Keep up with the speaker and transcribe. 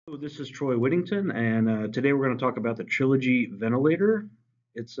This is Troy Whittington, and today we're going to talk about the Trilogy Ventilator.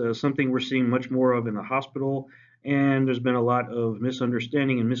 It's something we're seeing much more of in the hospital, and there's been a lot of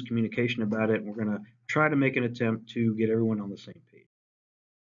misunderstanding and miscommunication about it. And we're going to try to make an attempt to get everyone on the same page.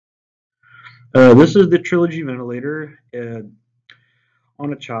 This is the Trilogy Ventilator.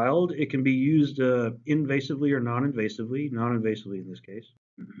 On a child, it can be used invasively or non-invasively, non-invasively in this case.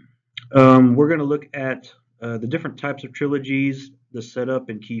 We're going to look at the different types of trilogies, the setup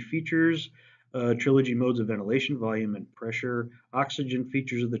and key features, trilogy modes of ventilation, volume and pressure, oxygen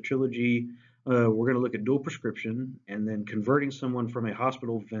features of the trilogy. We're going to look at dual prescription and then converting someone from a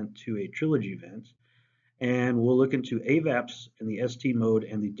hospital vent to a trilogy vent. And we'll look into AVAPS and the ST mode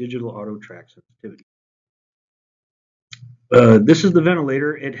and the digital auto Trak sensitivity. This is the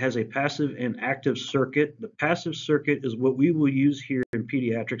ventilator. It has a passive and active circuit. The passive circuit is what we will use here in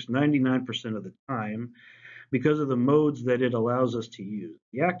pediatrics 99% of the time because of the modes that it allows us to use.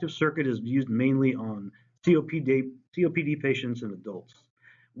 The active circuit is used mainly on COPD patients and adults.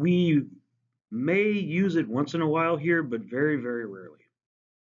 We may use it once in a while here, but very, very rarely.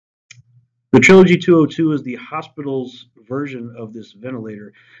 The Trilogy 202 is the hospital's version of this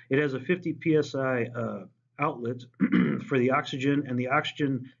ventilator. It has a 50 psi outlet for the oxygen, and the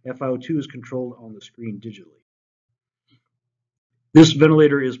oxygen FiO2 is controlled on the screen digitally. This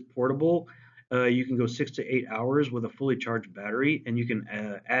ventilator is portable. You can go 6 to 8 hours with a fully charged battery, and you can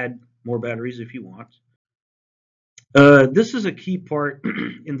add more batteries if you want. This is a key part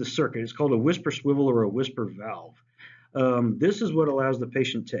in the circuit. It's called a whisper swivel or a whisper valve. This is what allows the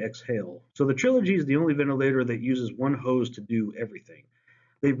patient to exhale. So the Trilogy is the only ventilator that uses one hose to do everything.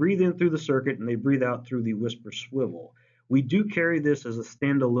 They breathe in through the circuit and they breathe out through the whisper swivel. We do carry this as a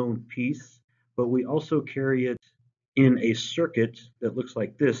standalone piece, but we also carry it in a circuit that looks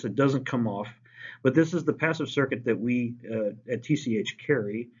like this. It doesn't come off, but this is the passive circuit that we at TCH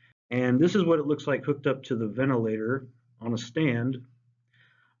carry. And this is what it looks like hooked up to the ventilator on a stand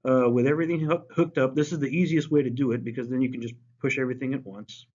with everything hooked up. This is the easiest way to do it because then you can just push everything at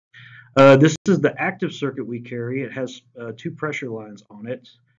once. This is the active circuit we carry. It has 2 pressure lines on it,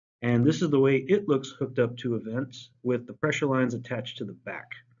 and this is the way it looks hooked up to a vent with the pressure lines attached to the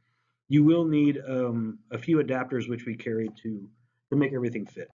back. You will need a few adapters which we carry to make everything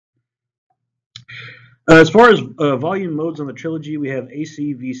fit. As far as volume modes on the Trilogy, we have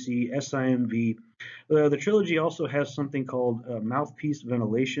AC, VC, SIMV. The Trilogy also has something called mouthpiece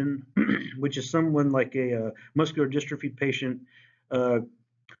ventilation, which is someone like a muscular dystrophy patient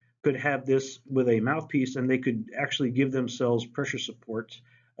could have this with a mouthpiece, and they could actually give themselves pressure support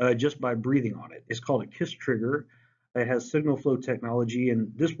just by breathing on it. It's called a KISS trigger. It has signal flow technology,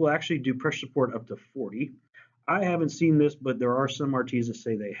 and this will actually do pressure support up to 40. I haven't seen this, but there are some RTs that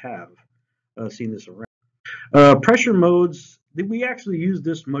say they have seen this around. Pressure modes, we actually use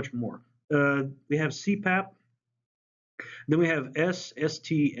this much more. We have CPAP, then we have S,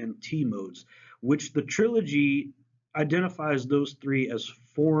 ST, and T modes, which the Trilogy identifies those 3 as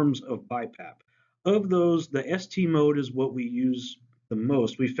forms of BiPAP. Of those, the ST mode is what we use the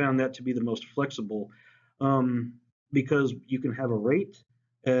most. We found that to be the most flexible because you can have a rate,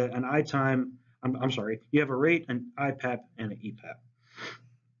 an I time, you have a rate, an IPAP, and an EPAP.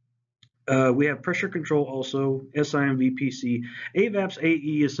 We have pressure control also, SIMV, PC. AVAPS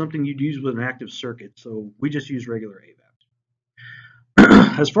AE is something you'd use with an active circuit, so we just use regular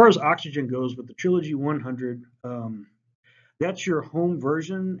AVAPS. As far as oxygen goes, with the Trilogy 100, that's your home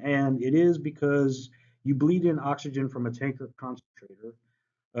version, and it is because you bleed in oxygen from a tanker concentrator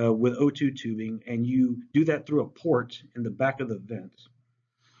with O2 tubing, and you do that through a port in the back of the vent.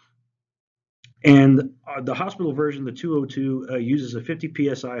 And the hospital version, the 202, uses a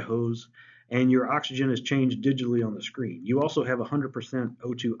 50 psi hose, and your oxygen is changed digitally on the screen. You also have a 100%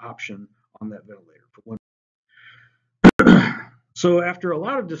 O2 option on that ventilator for one. So after a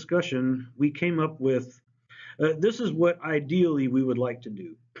lot of discussion, we came up with this is what ideally we would like to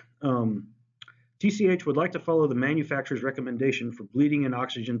do. TCH would like to follow the manufacturer's recommendation for bleeding in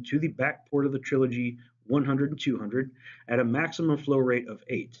oxygen to the back port of the Trilogy 100 and 200 at a maximum flow rate of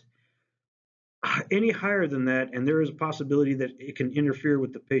 8. Any higher than that, and there is a possibility that it can interfere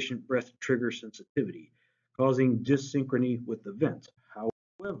with the patient breath trigger sensitivity, causing dyssynchrony with the vent.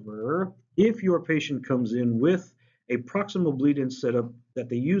 However, if your patient comes in with a proximal bleed-in setup that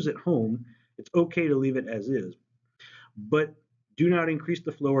they use at home, it's okay to leave it as is, but do not increase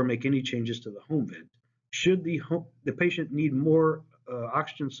the flow or make any changes to the home vent. Should the patient need more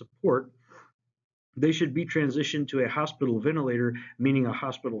oxygen support, they should be transitioned to a hospital ventilator, meaning a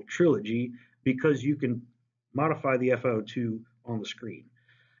hospital Trilogy, because you can modify the FiO2 on the screen.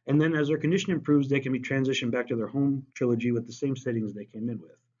 And then as their condition improves, they can be transitioned back to their home Trilogy with the same settings they came in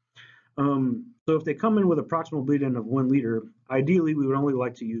with. So if they come in with a proximal bleed in of 1 liter, ideally we would only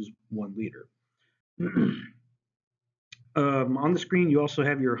like to use 1 liter. On the screen, you also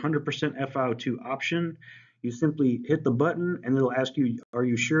have your 100% FiO2 option. You simply hit the button and it'll ask you, are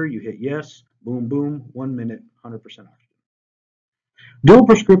you sure? You hit yes, boom, boom, 1 minute, 100% oxygen. Dual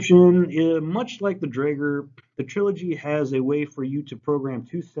prescription, much like the Draeger, the Trilogy has a way for you to program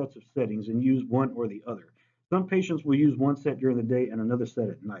 2 sets of settings and use one or the other. Some patients will use one set during the day and another set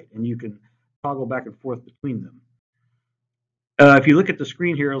at night, and you can toggle back and forth between them. If you look at the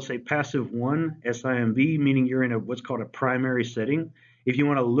screen here, it'll say passive 1 SIMV, meaning you're in what's called a primary setting. If you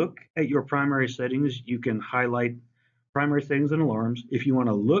want to look at your primary settings, you can highlight primary settings and alarms. If you want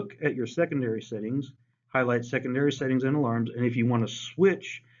to look at your secondary settings, highlight secondary settings and alarms. And if you want to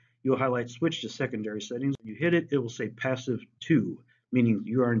switch, you'll highlight switch to secondary settings. When you hit it, it will say passive 2, meaning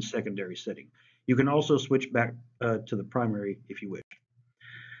you are in secondary setting. You can also switch back to the primary if you wish.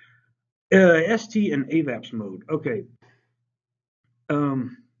 ST and AVAPS mode. Okay.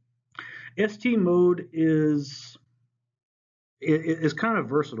 ST mode is kind of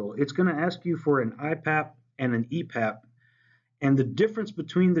versatile. It's going to ask you for an IPAP and an EPAP, and the difference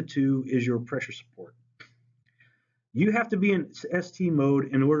between the two is your pressure support. You have to be in ST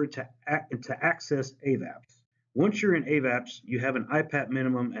mode in order to access AVAPS. Once you're in AVAPS, you have an IPAP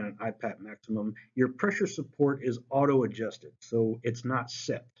minimum and an IPAP maximum. Your pressure support is auto-adjusted, so it's not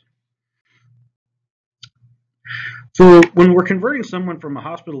set. So when we're converting someone from a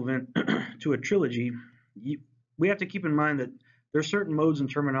hospital vent to a Trilogy, we have to keep in mind that there's certain modes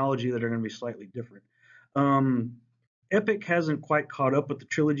and terminology that are going to be slightly different. Epic hasn't quite caught up with the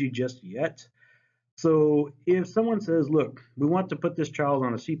Trilogy just yet. So if someone says, look, we want to put this child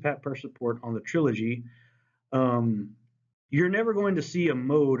on a CPAP pressure support on the Trilogy, you're never going to see a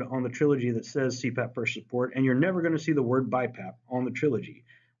mode on the Trilogy that says CPAP pressure support, and you're never going to see the word BiPAP on the Trilogy.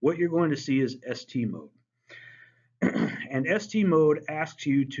 What you're going to see is ST mode. And ST mode asks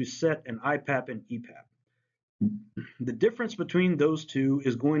you to set an IPAP and EPAP. The difference between those two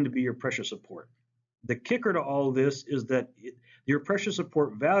is going to be your pressure support. The kicker to all of this is that your pressure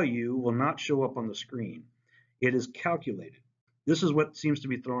support value will not show up on the screen. It is calculated. This is what seems to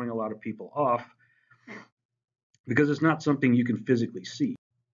be throwing a lot of people off because it's not something you can physically see.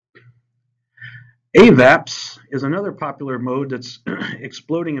 AVAPS is another popular mode that's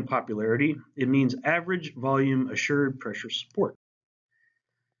exploding in popularity. It means average volume assured pressure support.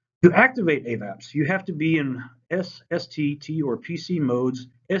 To activate AVAPS, you have to be in S, ST, T, or PC modes,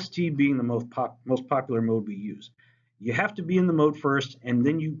 ST being the most popular mode we use. You have to be in the mode first, and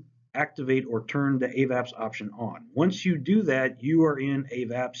then you activate or turn the AVAPS option on. Once you do that, you are in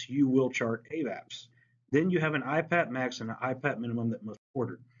AVAPS. You will chart AVAPS. Then you have an IPAP max and an IPAP minimum that must be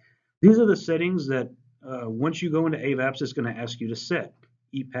ordered. These are the settings that once you go into AVAPS, it's going to ask you to set.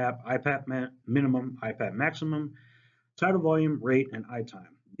 EPAP, IPAP minimum, IPAP maximum, tidal volume, rate, and I time.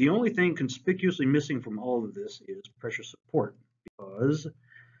 The only thing conspicuously missing from all of this is pressure support, because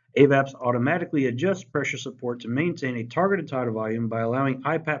AVAPS automatically adjusts pressure support to maintain a targeted tidal volume by allowing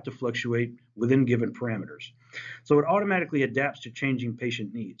IPAP to fluctuate within given parameters. So it automatically adapts to changing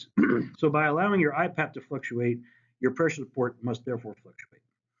patient needs. So by allowing your IPAP to fluctuate, your pressure support must therefore fluctuate.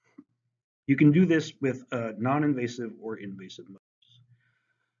 You can do this with non-invasive or invasive modes.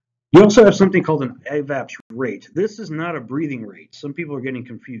 You also have something called an AVAPS rate. This is not a breathing rate. Some people are getting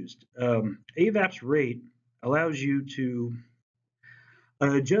confused. AVAPS rate allows you to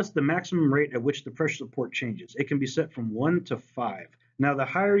adjust the maximum rate at which the pressure support changes. It can be set from 1 to 5. Now, the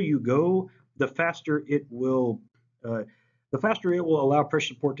higher you go, the faster it will allow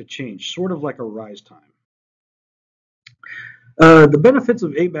pressure support to change, sort of like a rise time. The benefits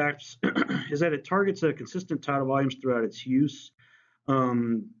of AVAPS is that it targets consistent tidal volumes throughout its use.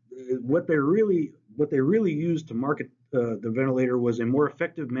 What they really used to market the ventilator was a more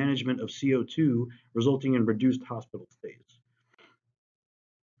effective management of CO2, resulting in reduced hospital stays.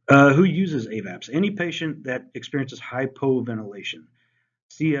 Who uses AVAPS? Any patient that experiences hypoventilation,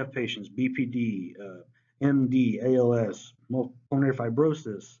 CF patients, BPD, MD, ALS, pulmonary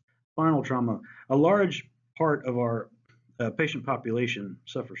fibrosis, spinal trauma. A large part of our patient population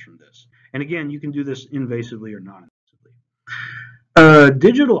suffers from this. And again, you can do this invasively or non-invasively.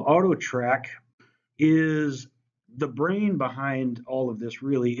 Digital auto Trak is the brain behind all of this,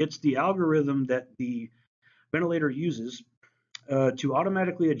 really. It's the algorithm that the ventilator uses to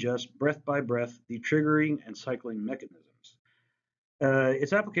automatically adjust breath by breath the triggering and cycling mechanisms.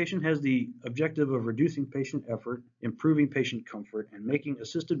 Its application has the objective of reducing patient effort, improving patient comfort, and making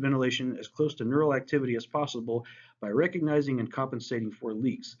assisted ventilation as close to neural activity as possible by recognizing and compensating for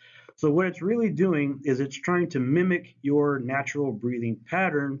leaks. So what it's really doing is it's trying to mimic your natural breathing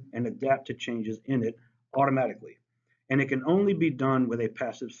pattern and adapt to changes in it automatically. And it can only be done with a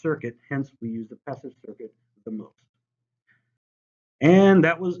passive circuit, hence we use the passive circuit the most. And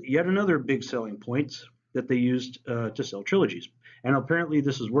that was yet another big selling point that they used to sell trilogies. And apparently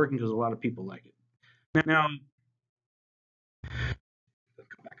this is working because a lot of people like it. Now,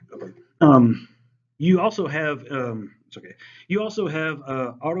 you also have it's okay. You also have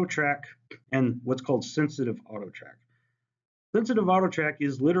auto track and what's called sensitive auto track. Sensitive auto track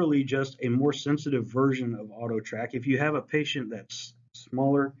is literally just a more sensitive version of auto track. If you have a patient that's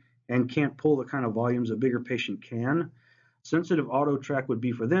smaller and can't pull the kind of volumes a bigger patient can, sensitive auto track would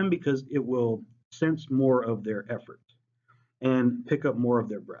be for them because it will sense more of their effort and pick up more of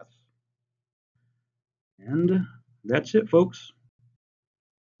their breaths. And that's it, folks.